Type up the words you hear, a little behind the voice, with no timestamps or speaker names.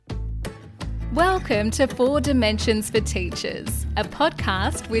Welcome to Four Dimensions for Teachers, a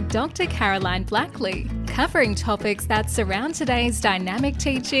podcast with Dr. Caroline Blackley, covering topics that surround today's dynamic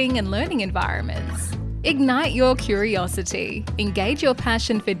teaching and learning environments. Ignite your curiosity, engage your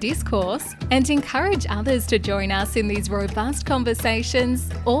passion for discourse, and encourage others to join us in these robust conversations,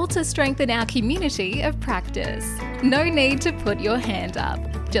 all to strengthen our community of practice. No need to put your hand up.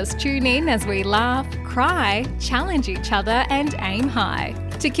 Just tune in as we laugh, cry, challenge each other, and aim high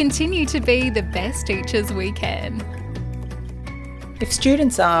to continue to be the best teachers we can. If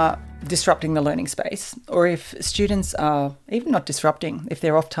students are disrupting the learning space, or if students are even not disrupting, if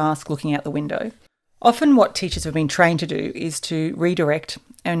they're off task looking out the window, often what teachers have been trained to do is to redirect,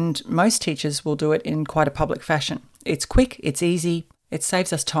 and most teachers will do it in quite a public fashion. It's quick, it's easy, it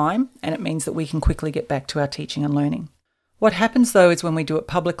saves us time, and it means that we can quickly get back to our teaching and learning. What happens though is when we do it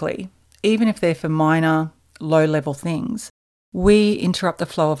publicly, even if they're for minor, low-level things, we interrupt the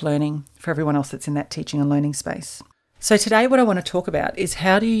flow of learning for everyone else that's in that teaching and learning space. So today what I want to talk about is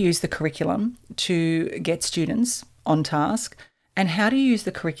how do you use the curriculum to get students on task, and how do you use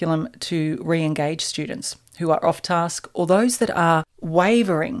the curriculum to re-engage students who are off task or those that are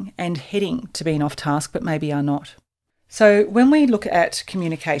wavering and heading to being off task but maybe are not. So when we look at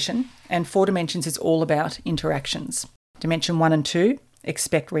communication, and Four Dimensions is all about interactions. Dimension 1 and 2,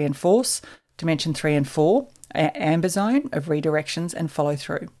 expect, reinforce. Dimension 3 and 4, amber zone of redirections and follow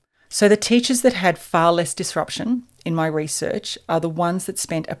through. So the teachers that had far less disruption in my research are the ones that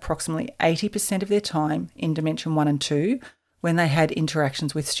spent approximately 80% of their time in Dimension 1 and 2 when they had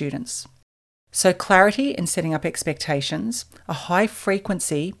interactions with students. So clarity in setting up expectations, a high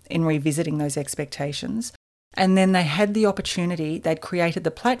frequency in revisiting those expectations, and then they had the opportunity, they'd created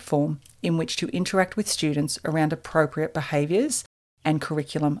the platform in which to interact with students around appropriate behaviours and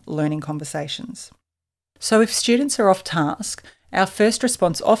curriculum learning conversations. So if students are off task, our first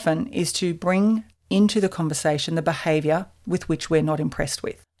response often is to bring into the conversation the behaviour with which we're not impressed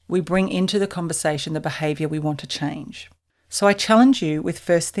with. We bring into the conversation the behaviour we want to change. So I challenge you with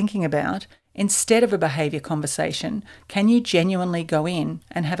first thinking about, instead of a behaviour conversation, can you genuinely go in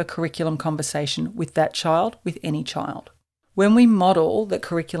and have a curriculum conversation with that child, with any child? When we model that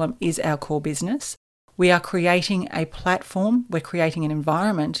curriculum is our core business, we are creating a platform, we're creating an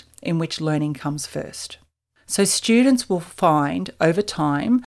environment in which learning comes first. So students will find over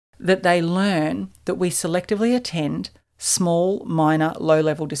time that they learn that we selectively attend small, minor,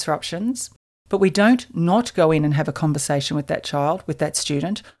 low-level disruptions, but we don't not go in and have a conversation with that child, with that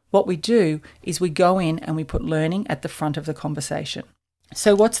student. What we do is we go in and we put learning at the front of the conversation.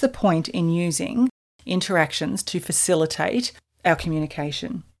 So what's the point in using interactions to facilitate our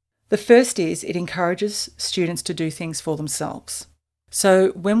communication? The first is it encourages students to do things for themselves. So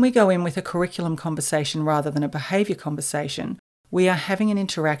when we go in with a curriculum conversation rather than a behaviour conversation, we are having an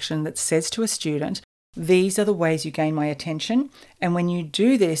interaction that says to a student, these are the ways you gain my attention, and when you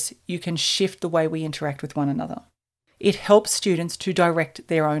do this, you can shift the way we interact with one another. It helps students to direct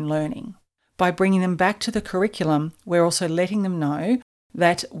their own learning. By bringing them back to the curriculum, we're also letting them know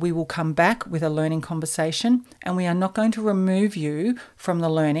that we will come back with a learning conversation, and we are not going to remove you from the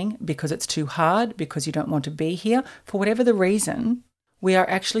learning because it's too hard, because you don't want to be here, for whatever the reason. We are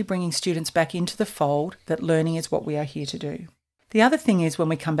actually bringing students back into the fold that learning is what we are here to do. The other thing is when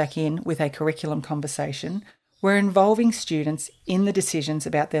we come back in with a curriculum conversation, we're involving students in the decisions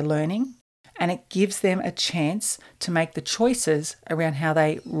about their learning, and it gives them a chance to make the choices around how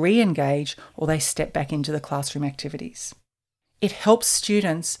they re-engage or they step back into the classroom activities. It helps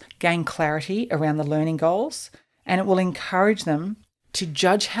students gain clarity around the learning goals, and it will encourage them to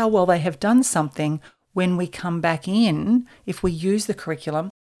judge how well they have done something when we come back in, if we use the curriculum.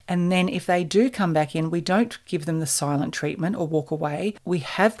 And then if they do come back in, we don't give them the silent treatment or walk away. We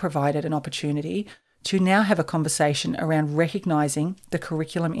have provided an opportunity to now have a conversation around recognising the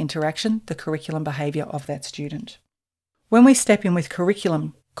curriculum interaction, the curriculum behaviour of that student. When we step in with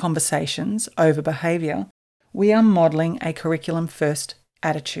curriculum conversations over behaviour, we are modelling a curriculum first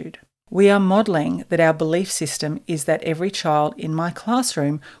attitude. We are modelling that our belief system is that every child in my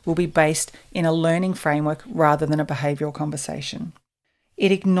classroom will be based in a learning framework rather than a behavioural conversation.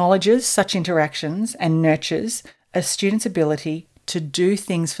 It acknowledges such interactions and nurtures a student's ability to do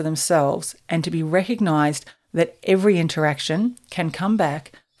things for themselves and to be recognised that every interaction can come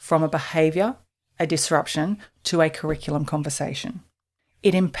back from a behaviour, a disruption, to a curriculum conversation.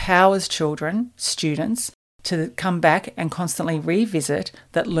 It empowers children, students, to come back and constantly revisit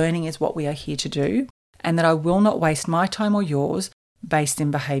that learning is what we are here to do, and that I will not waste my time or yours based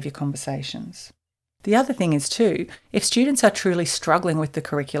in behaviour conversations. The other thing is too, if students are truly struggling with the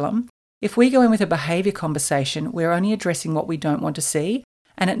curriculum, if we go in with a behaviour conversation, we're only addressing what we don't want to see,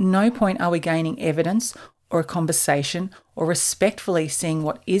 And at no point are we gaining evidence or a conversation or respectfully seeing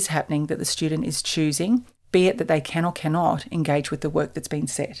what is happening that the student is choosing, be it that they can or cannot engage with the work that's been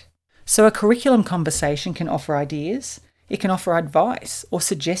set. So a curriculum conversation can offer ideas, it can offer advice or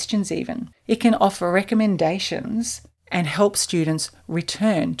suggestions even. It can offer recommendations and help students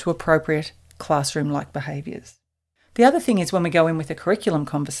return to appropriate classroom-like behaviours. The other thing is when we go in with a curriculum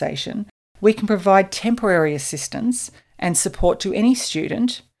conversation, we can provide temporary assistance and support to any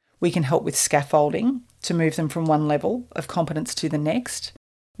student. We can help with scaffolding to move them from one level of competence to the next.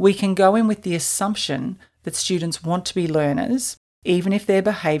 We can go in with the assumption that students want to be learners, even if their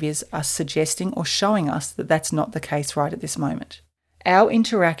behaviours are suggesting or showing us that that's not the case right at this moment. Our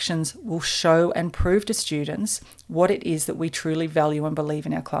interactions will show and prove to students what it is that we truly value and believe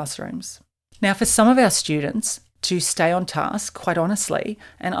in our classrooms. Now, for some of our students to stay on task, quite honestly,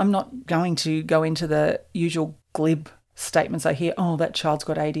 and I'm not going to go into the usual glib statements I hear, oh, that child's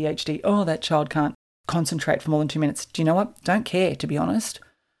got ADHD, oh, that child can't concentrate for more than 2 minutes. Do you know what? Don't care, to be honest.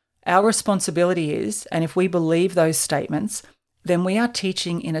 Our responsibility is, and if we believe those statements, then we are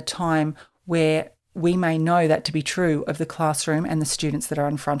teaching in a time where we may know that to be true of the classroom and the students that are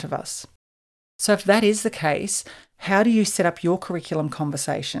in front of us. So if that is the case, how do you set up your curriculum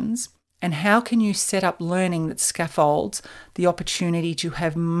conversations? And how can you set up learning that scaffolds the opportunity to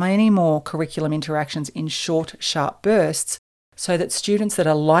have many more curriculum interactions in short, sharp bursts so that students that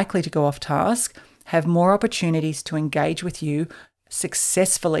are likely to go off task have more opportunities to engage with you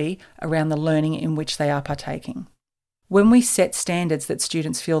successfully around the learning in which they are partaking? When we set standards that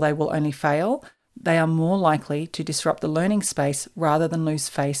students feel they will only fail, they are more likely to disrupt the learning space rather than lose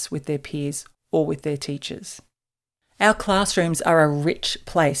face with their peers or with their teachers. Our classrooms are a rich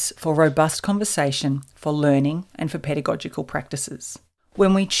place for robust conversation, for learning, and for pedagogical practices.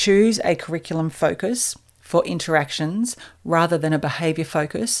 When we choose a curriculum focus for interactions rather than a behaviour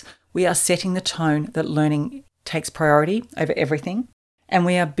focus, we are setting the tone that learning takes priority over everything, and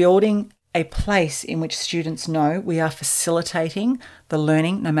we are building a place in which students know we are facilitating the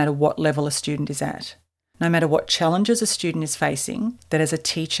learning no matter what level a student is at. No matter what challenges a student is facing, that as a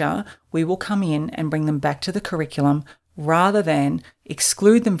teacher, we will come in and bring them back to the curriculum rather than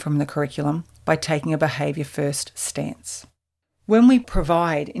exclude them from the curriculum by taking a behaviour first stance. When we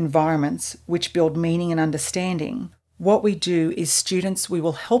provide environments which build meaning and understanding, what we do is we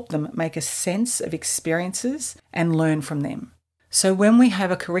will help them make a sense of experiences and learn from them. So when we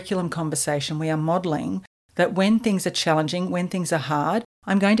have a curriculum conversation, we are modelling that when things are challenging, when things are hard,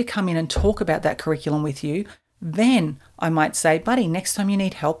 I'm going to come in and talk about that curriculum with you. Then I might say, buddy, next time you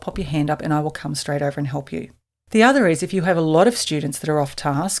need help, pop your hand up and I will come straight over and help you. The other is if you have a lot of students that are off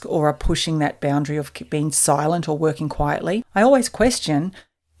task or are pushing that boundary of being silent or working quietly, I always question,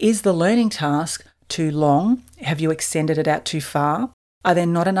 is the learning task too long? Have you extended it out too far? Are there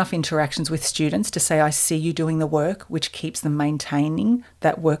not enough interactions with students to say, I see you doing the work, which keeps them maintaining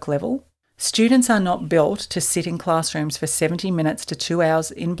that work level? Students are not built to sit in classrooms for 70 minutes to 2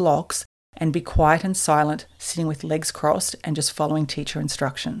 hours in blocks and be quiet and silent, sitting with legs crossed and just following teacher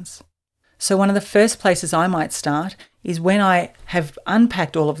instructions. So one of the first places I might start is when I have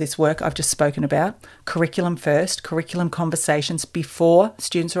unpacked all of this work I've just spoken about, curriculum first, curriculum conversations before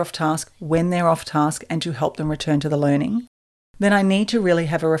students are off task, when they're off task, and to help them return to the learning. Then I need to really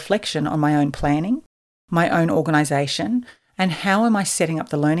have a reflection on my own planning, my own organisation, and how am I setting up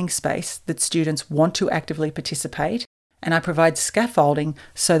the learning space that students want to actively participate, and I provide scaffolding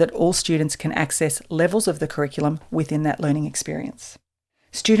so that all students can access levels of the curriculum within that learning experience.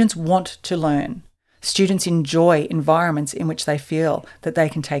 Students want to learn. Students enjoy environments in which they feel that they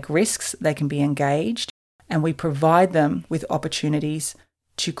can take risks, they can be engaged, and we provide them with opportunities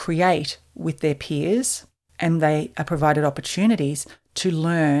to create with their peers, and they are provided opportunities to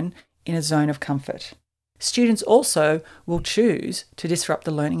learn in a zone of comfort. Students also will choose to disrupt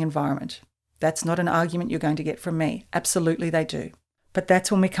the learning environment. That's not an argument you're going to get from me. Absolutely they do. But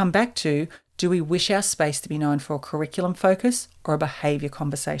that's when we come back to, do we wish our space to be known for a curriculum focus or a behaviour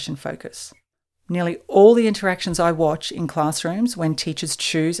conversation focus? Nearly all the interactions I watch in classrooms when teachers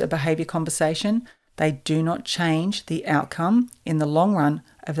choose a behaviour conversation, they do not change the outcome in the long run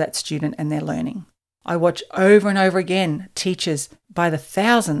of that student and their learning. I watch over and over again teachers by the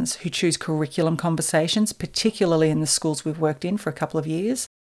thousands who choose curriculum conversations, particularly in the schools we've worked in for a couple of years,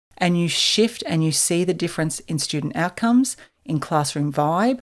 and you shift and you see the difference in student outcomes, in classroom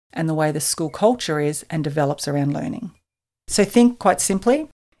vibe, and the way the school culture is and develops around learning. So think quite simply,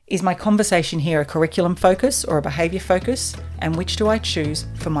 is my conversation here a curriculum focus or a behaviour focus, and which do I choose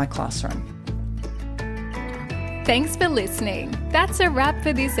for my classroom? Thanks for listening. That's a wrap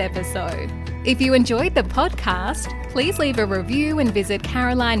for this episode. If you enjoyed the podcast, please leave a review and visit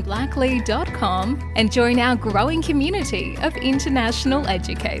CarolineBlackley.com and join our growing community of international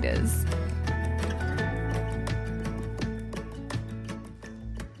educators.